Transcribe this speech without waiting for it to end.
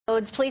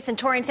roads. Police in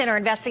Torrington are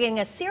investigating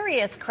a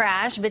serious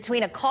crash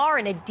between a car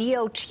and a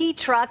DOT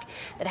truck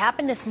that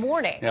happened this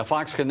morning. Yeah,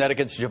 Fox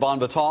Connecticut's Javon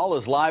Vital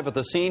is live at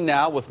the scene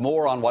now with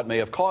more on what may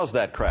have caused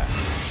that crash.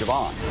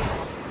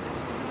 Javon.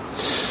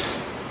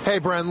 Hey,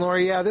 Brent,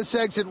 Lori. Yeah, this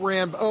exit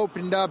ramp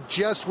opened up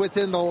just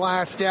within the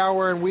last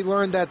hour, and we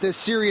learned that this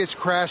serious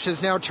crash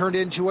has now turned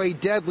into a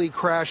deadly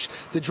crash.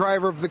 The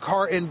driver of the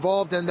car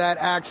involved in that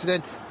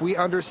accident, we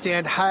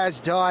understand, has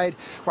died.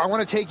 Well, I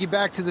want to take you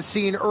back to the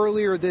scene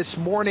earlier this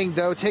morning,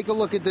 though. Take a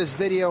look at this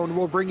video, and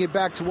we'll bring you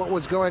back to what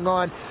was going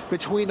on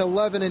between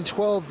 11 and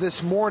 12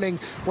 this morning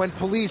when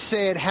police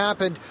say it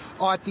happened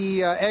at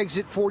the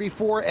exit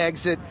 44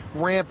 exit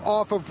ramp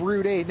off of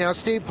Route 8. Now,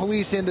 state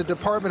police and the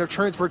Department of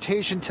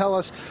Transportation tell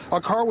us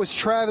a car was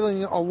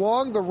traveling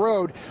along the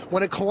road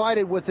when it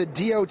collided with a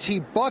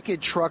DOT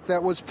bucket truck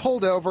that was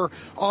pulled over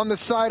on the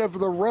side of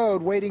the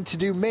road waiting to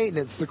do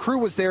maintenance. The crew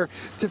was there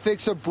to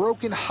fix a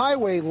broken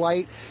highway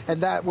light,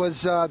 and that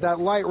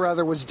light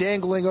was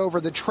dangling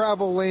over the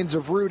travel lanes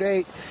of Route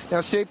 8.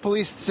 Now, state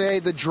police say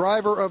the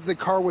driver of the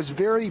car was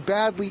very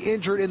badly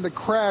injured in the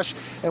crash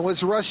and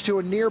was rushed to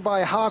a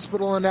nearby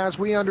hospital. And as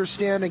we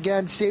understand,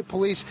 again, state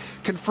police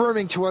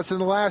confirming to us in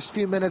the last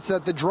few minutes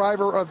that the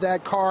driver of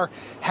that car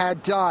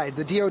had died.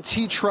 The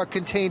DOT truck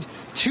contained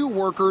 2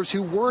 workers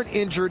who weren't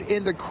injured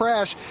in the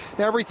crash.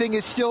 Now, everything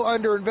is still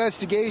under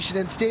investigation,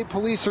 and state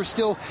police are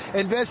still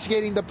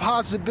investigating the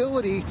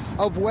possibility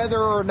of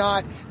whether or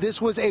not this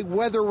was a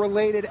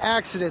weather-related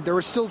accident. There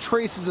are still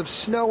traces of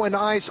snow and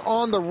ice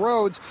on the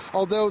roads,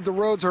 although the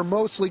roads are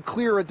mostly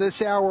clear at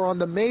this hour on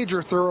the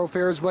major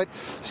thoroughfares, but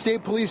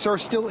state police are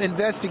still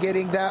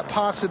investigating that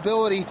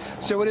possibility.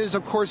 So it is,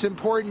 of course,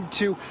 important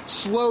to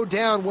slow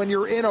down when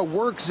you're in a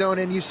work zone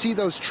and you see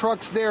those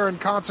trucks there.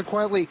 And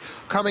consequently,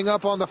 coming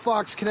up on the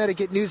Fox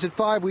Connecticut News at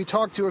 5, we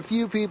talked to a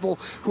few people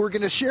who are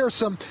going to share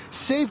some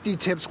safety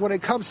tips when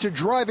it comes to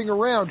driving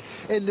around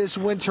in this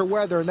winter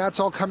weather. And that's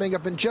all coming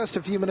up in just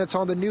a few minutes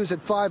on the News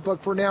at 5.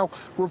 But for now,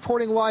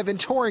 reporting live in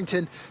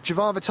Torrington,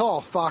 Javon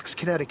Vital, Fox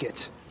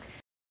Connecticut.